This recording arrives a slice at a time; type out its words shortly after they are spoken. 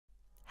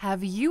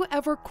Have you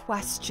ever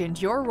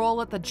questioned your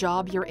role at the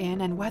job you're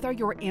in and whether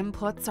your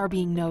inputs are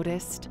being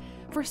noticed?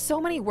 For so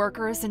many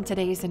workers in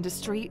today's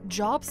industry,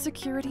 job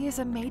security is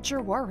a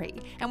major worry,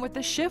 and with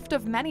the shift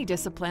of many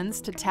disciplines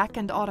to tech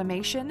and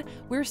automation,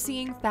 we're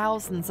seeing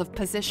thousands of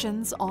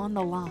positions on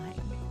the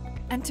line.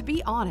 And to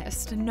be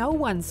honest, no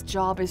one's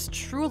job is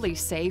truly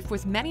safe,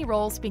 with many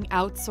roles being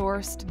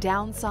outsourced,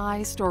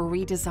 downsized, or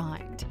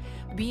redesigned.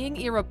 Being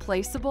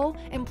irreplaceable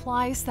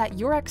implies that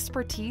your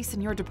expertise in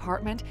your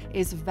department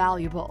is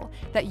valuable,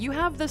 that you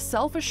have the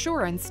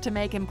self-assurance to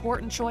make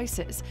important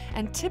choices,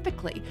 and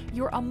typically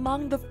you're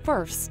among the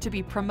first to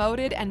be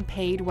promoted and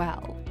paid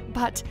well.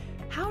 But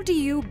how do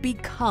you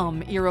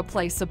become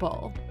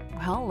irreplaceable?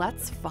 Well,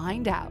 let's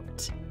find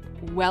out.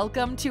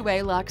 Welcome to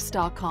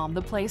Alux.com,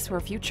 the place where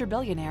future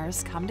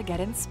billionaires come to get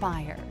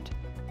inspired.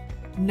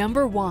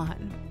 Number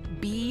 1.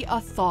 Be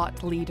a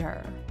thought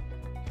leader.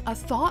 A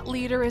thought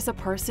leader is a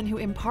person who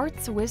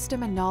imparts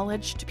wisdom and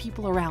knowledge to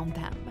people around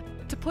them.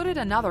 To put it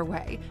another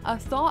way, a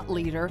thought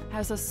leader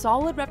has a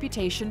solid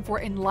reputation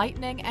for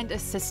enlightening and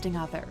assisting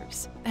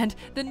others. And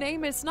the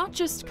name is not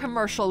just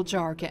commercial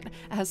jargon,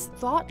 as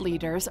thought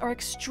leaders are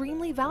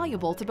extremely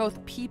valuable to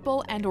both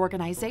people and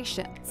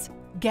organizations.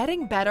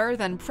 Getting better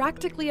than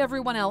practically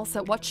everyone else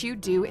at what you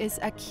do is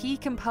a key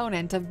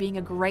component of being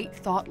a great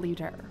thought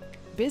leader.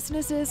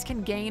 Businesses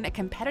can gain a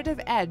competitive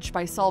edge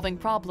by solving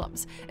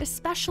problems,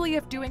 especially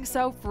if doing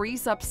so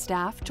frees up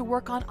staff to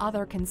work on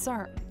other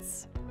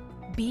concerns.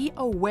 Be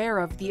aware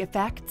of the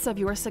effects of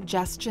your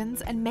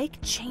suggestions and make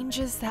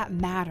changes that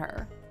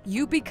matter.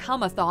 You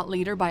become a thought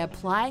leader by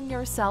applying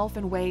yourself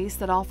in ways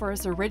that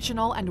offers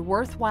original and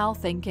worthwhile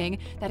thinking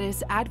that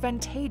is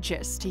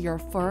advantageous to your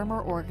firm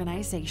or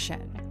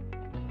organization.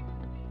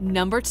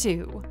 Number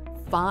 2.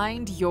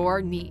 Find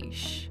your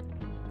niche.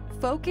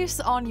 Focus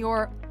on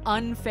your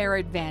unfair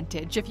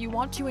advantage if you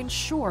want to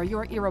ensure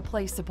you're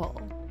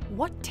irreplaceable.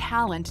 What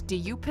talent do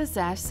you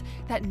possess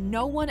that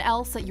no one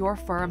else at your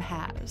firm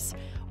has?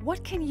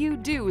 What can you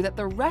do that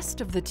the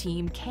rest of the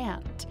team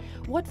can't?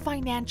 What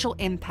financial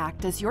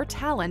impact does your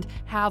talent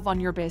have on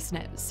your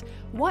business?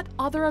 What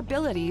other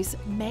abilities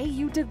may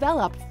you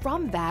develop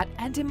from that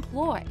and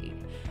employ?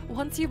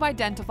 Once you've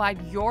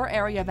identified your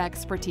area of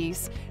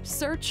expertise,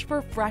 search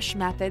for fresh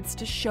methods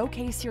to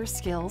showcase your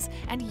skills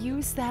and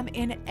use them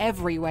in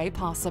every way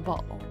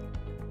possible.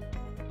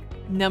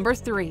 Number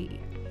 3.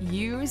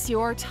 Use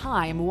your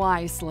time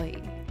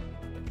wisely.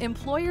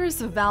 Employers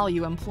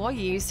value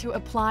employees who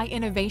apply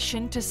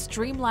innovation to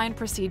streamline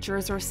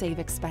procedures or save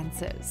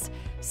expenses.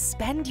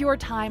 Spend your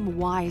time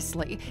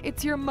wisely.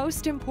 It's your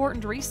most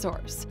important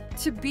resource.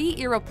 To be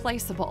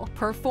irreplaceable,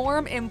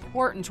 perform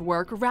important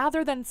work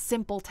rather than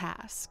simple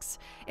tasks.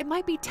 It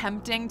might be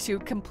tempting to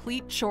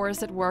complete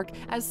chores at work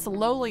as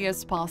slowly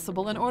as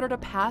possible in order to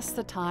pass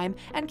the time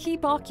and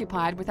keep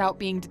occupied without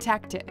being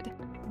detected.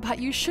 But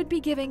you should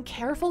be giving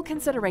careful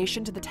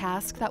consideration to the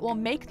task that will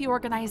make the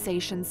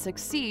organization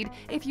succeed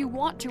if you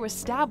want to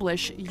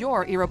establish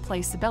your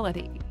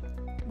irreplaceability.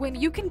 When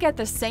you can get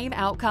the same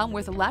outcome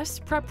with less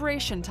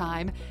preparation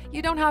time,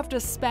 you don't have to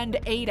spend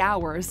 8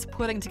 hours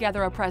putting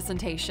together a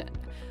presentation.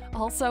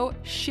 Also,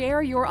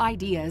 share your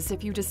ideas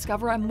if you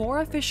discover a more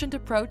efficient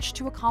approach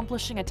to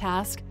accomplishing a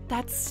task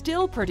that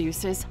still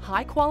produces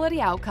high-quality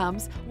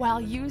outcomes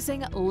while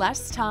using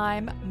less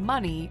time,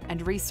 money,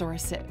 and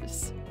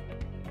resources.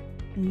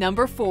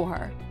 Number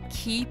 4.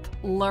 Keep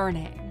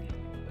learning.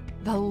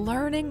 The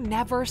learning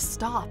never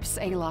stops,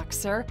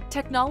 Aluxer.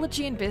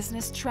 Technology and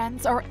business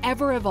trends are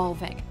ever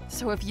evolving,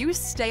 so if you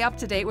stay up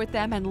to date with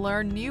them and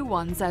learn new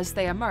ones as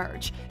they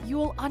emerge, you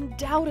will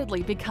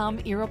undoubtedly become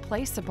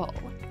irreplaceable.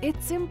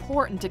 It's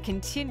important to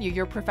continue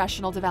your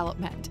professional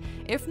development,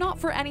 if not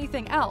for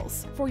anything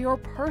else, for your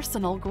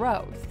personal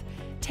growth.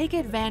 Take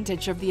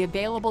advantage of the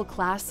available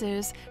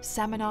classes,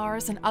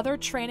 seminars, and other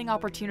training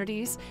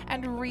opportunities,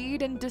 and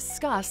read and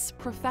discuss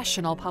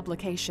professional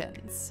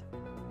publications.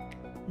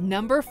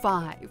 Number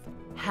 5.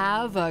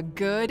 Have a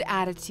good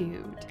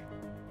attitude.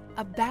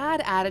 A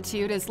bad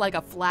attitude is like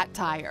a flat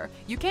tire.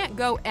 You can't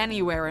go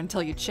anywhere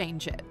until you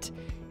change it.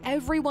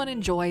 Everyone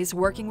enjoys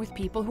working with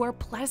people who are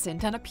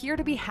pleasant and appear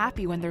to be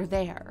happy when they're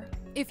there.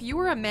 If you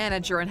were a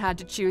manager and had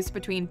to choose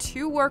between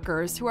 2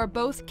 workers who are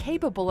both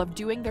capable of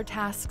doing their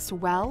tasks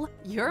well,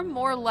 you're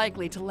more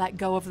likely to let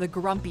go of the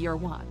grumpier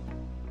one.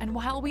 And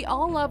while we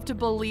all love to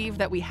believe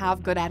that we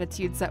have good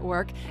attitudes at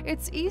work,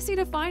 it's easy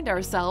to find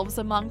ourselves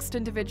amongst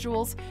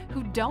individuals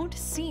who don't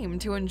seem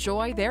to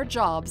enjoy their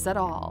jobs at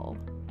all.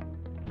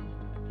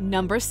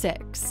 Number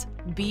 6.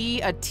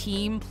 Be a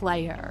team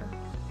player.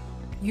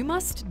 You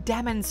must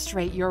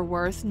demonstrate your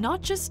worth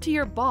not just to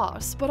your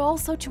boss, but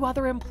also to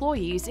other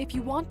employees if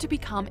you want to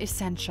become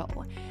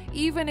essential.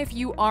 Even if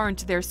you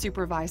aren't their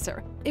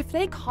supervisor, if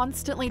they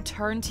constantly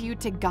turn to you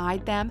to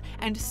guide them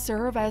and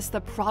serve as the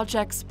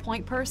project's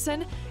point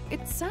person,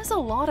 it says a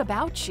lot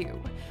about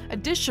you.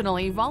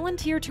 Additionally,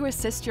 volunteer to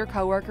assist your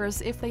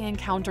coworkers if they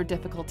encounter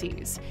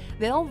difficulties.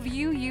 They'll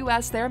view you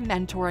as their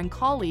mentor and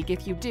colleague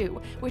if you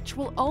do, which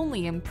will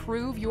only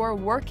improve your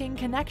working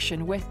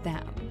connection with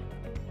them.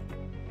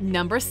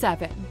 Number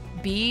 7.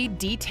 Be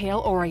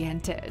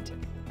detail-oriented.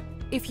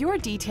 If you're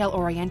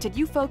detail-oriented,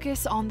 you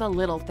focus on the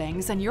little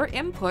things and your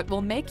input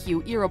will make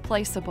you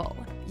irreplaceable.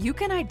 You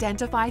can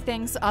identify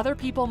things other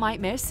people might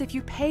miss if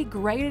you pay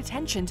great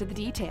attention to the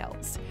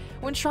details.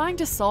 When trying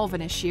to solve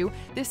an issue,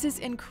 this is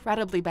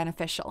incredibly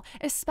beneficial,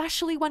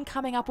 especially when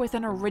coming up with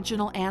an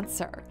original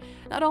answer.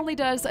 Not only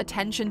does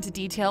attention to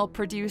detail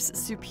produce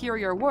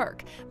superior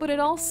work, but it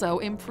also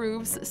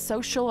improves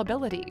social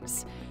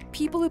abilities.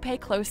 People who pay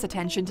close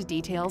attention to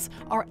details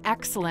are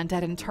excellent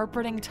at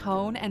interpreting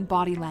tone and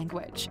body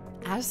language.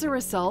 As a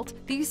result,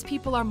 these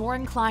people are more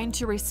inclined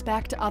to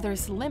respect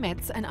others'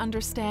 limits and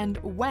understand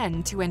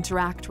when to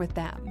interact with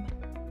them.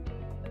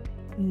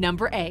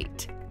 Number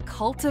 8.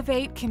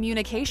 Cultivate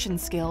communication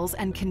skills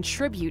and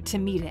contribute to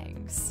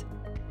meetings.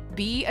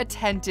 Be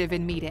attentive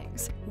in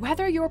meetings.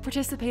 Whether you're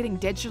participating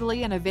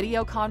digitally in a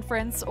video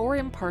conference or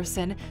in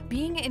person,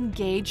 being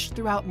engaged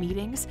throughout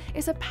meetings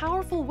is a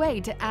powerful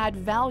way to add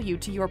value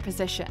to your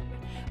position.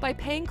 By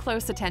paying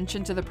close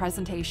attention to the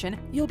presentation,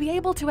 you'll be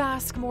able to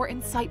ask more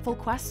insightful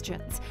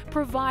questions,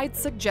 provide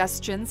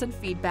suggestions and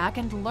feedback,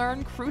 and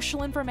learn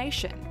crucial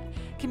information.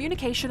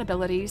 Communication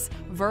abilities,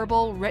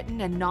 verbal,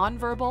 written, and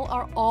nonverbal,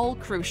 are all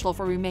crucial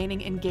for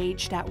remaining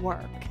engaged at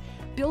work.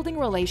 Building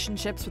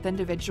relationships with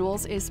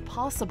individuals is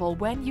possible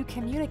when you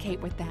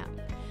communicate with them.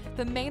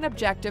 The main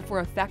objective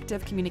for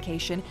effective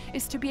communication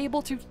is to be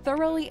able to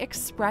thoroughly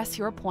express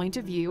your point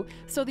of view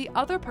so the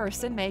other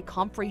person may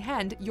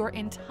comprehend your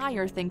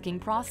entire thinking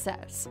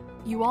process.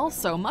 You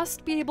also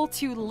must be able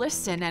to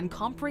listen and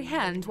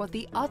comprehend what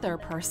the other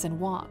person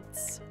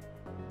wants.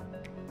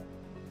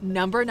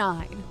 Number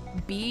 9.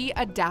 Be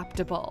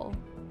adaptable.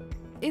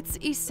 It's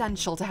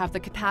essential to have the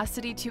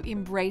capacity to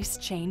embrace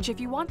change if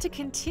you want to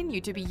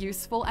continue to be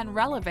useful and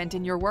relevant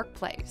in your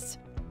workplace.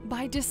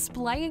 By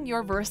displaying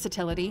your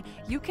versatility,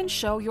 you can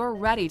show you're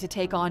ready to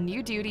take on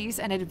new duties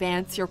and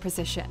advance your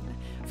position.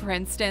 For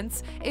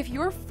instance, if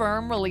your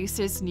firm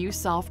releases new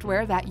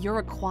software that you're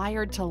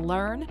required to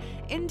learn,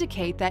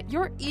 indicate that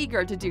you're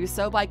eager to do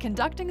so by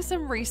conducting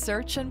some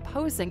research and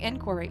posing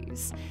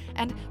inquiries.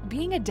 And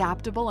being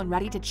adaptable and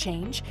ready to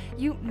change,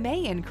 you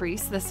may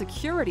increase the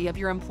security of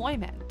your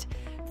employment.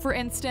 For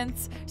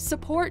instance,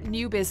 support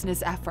new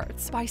business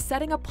efforts by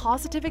setting a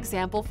positive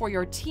example for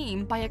your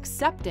team by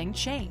accepting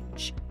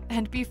change.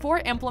 And before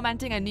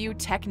implementing a new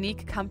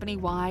technique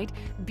company-wide,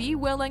 be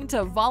willing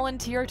to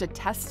volunteer to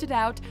test it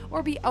out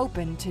or be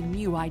open to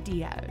new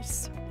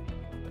ideas.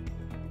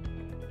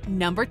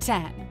 Number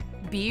 10.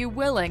 Be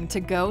willing to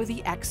go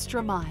the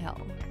extra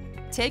mile.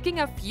 Taking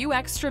a few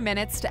extra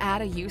minutes to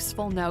add a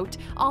useful note,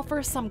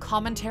 offer some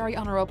commentary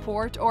on a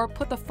report, or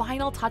put the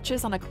final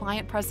touches on a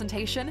client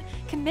presentation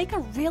can make a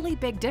really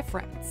big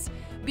difference.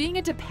 Being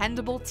a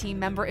dependable team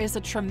member is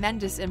a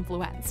tremendous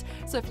influence,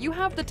 so if you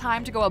have the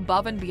time to go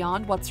above and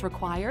beyond what's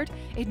required,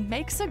 it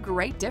makes a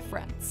great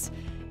difference.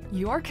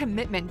 Your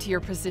commitment to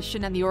your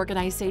position and the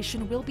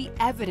organization will be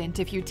evident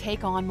if you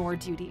take on more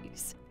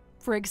duties.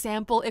 For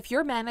example, if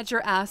your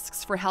manager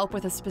asks for help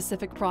with a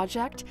specific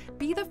project,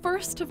 be the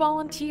first to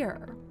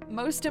volunteer.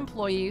 Most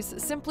employees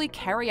simply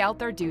carry out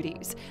their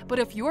duties, but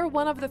if you're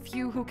one of the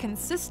few who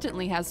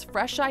consistently has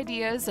fresh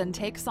ideas and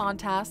takes on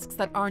tasks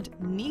that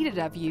aren't needed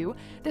of you,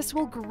 this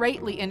will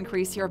greatly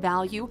increase your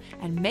value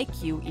and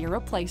make you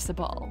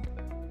irreplaceable.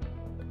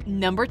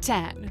 Number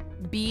 10.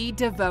 Be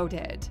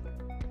devoted.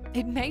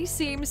 It may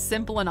seem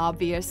simple and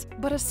obvious,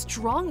 but a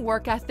strong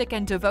work ethic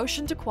and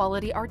devotion to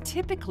quality are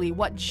typically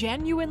what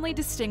genuinely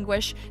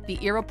distinguish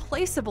the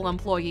irreplaceable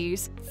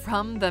employees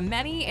from the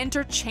many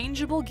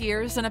interchangeable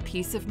gears in a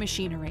piece of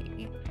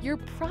machinery. You're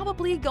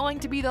probably going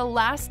to be the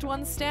last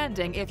one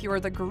standing if you're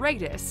the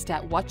greatest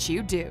at what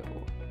you do.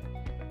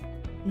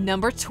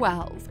 Number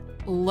 12.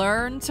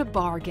 Learn to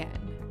bargain.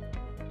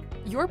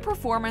 Your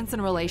performance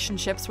and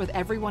relationships with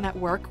everyone at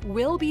work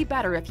will be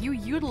better if you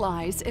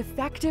utilize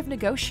effective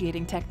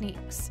negotiating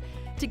techniques.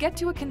 To get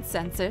to a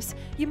consensus,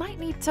 you might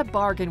need to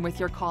bargain with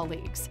your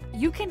colleagues.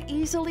 You can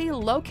easily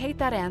locate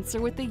that answer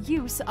with the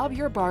use of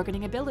your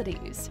bargaining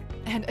abilities.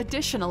 And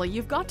additionally,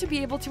 you've got to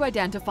be able to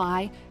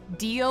identify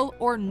deal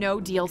or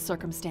no deal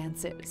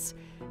circumstances.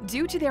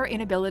 Due to their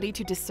inability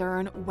to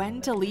discern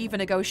when to leave a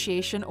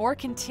negotiation or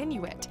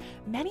continue it,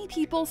 many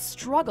people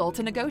struggle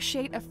to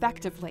negotiate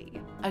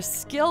effectively. A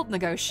skilled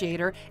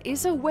negotiator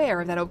is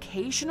aware that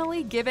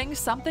occasionally giving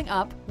something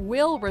up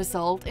will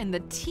result in the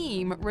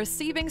team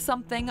receiving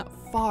something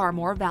far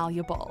more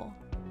valuable.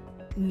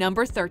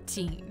 Number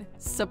 13.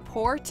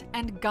 Support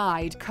and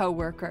guide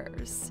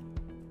coworkers.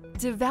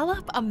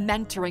 Develop a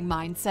mentoring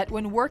mindset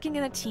when working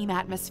in a team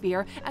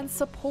atmosphere and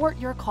support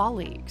your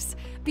colleagues.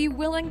 Be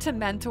willing to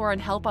mentor and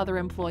help other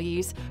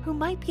employees who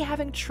might be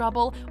having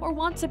trouble or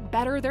want to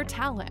better their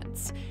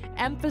talents.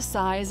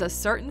 Emphasize a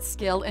certain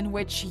skill in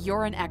which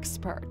you're an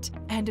expert,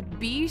 and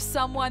be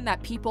someone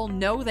that people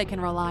know they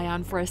can rely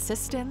on for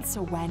assistance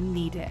when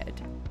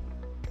needed.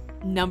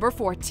 Number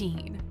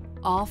 14.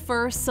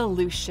 Offer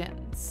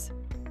solutions.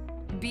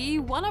 Be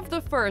one of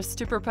the first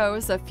to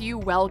propose a few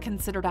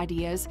well-considered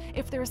ideas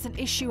if there's an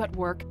issue at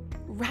work.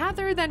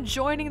 rather than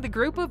joining the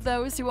group of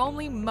those who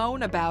only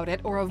moan about it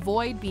or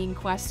avoid being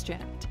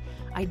questioned.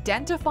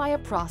 Identify a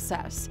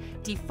process,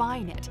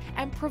 define it,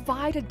 and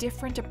provide a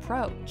different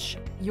approach.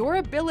 Your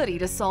ability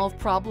to solve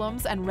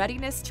problems and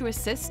readiness to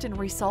assist in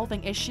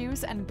resolving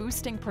issues and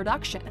boosting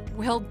production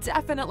will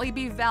definitely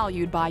be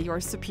valued by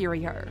your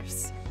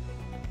superiors.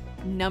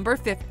 Number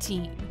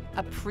 15.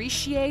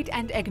 Appreciate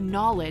and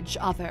acknowledge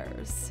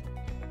others.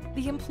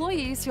 The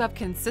employees who have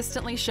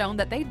consistently shown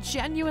that they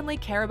genuinely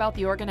care about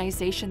the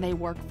organization they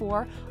work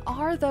for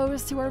are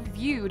those who are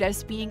viewed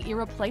as being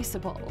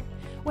irreplaceable.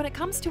 When it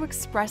comes to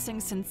expressing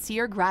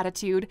sincere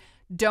gratitude,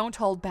 don't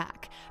hold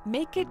back.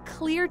 Make it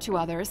clear to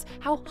others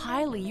how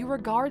highly you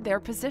regard their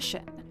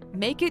position.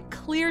 Make it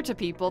clear to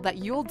people that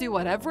you'll do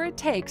whatever it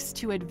takes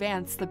to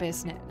advance the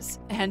business.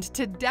 And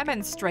to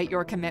demonstrate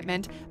your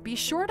commitment, be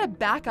sure to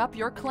back up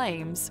your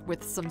claims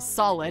with some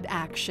solid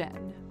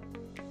action.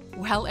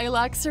 Well,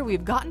 Aluxer,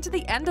 we've gotten to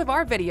the end of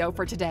our video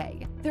for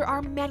today. There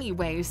are many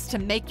ways to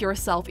make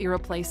yourself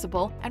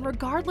irreplaceable, and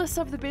regardless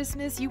of the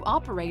business you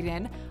operate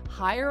in,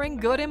 hiring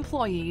good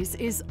employees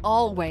is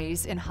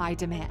always in high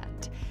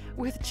demand.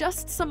 With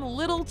just some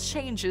little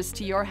changes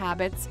to your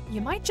habits,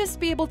 you might just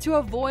be able to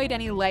avoid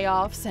any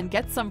layoffs and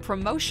get some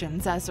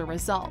promotions as a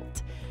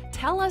result.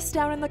 Tell us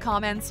down in the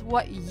comments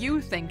what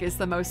you think is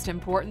the most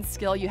important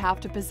skill you have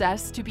to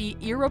possess to be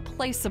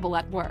irreplaceable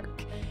at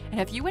work. And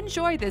if you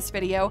enjoyed this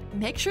video,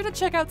 make sure to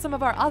check out some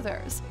of our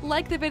others,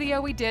 like the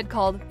video we did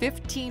called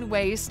 15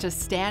 Ways to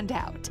Stand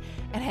Out.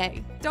 And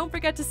hey, don't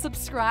forget to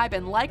subscribe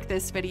and like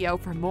this video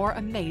for more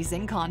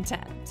amazing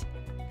content.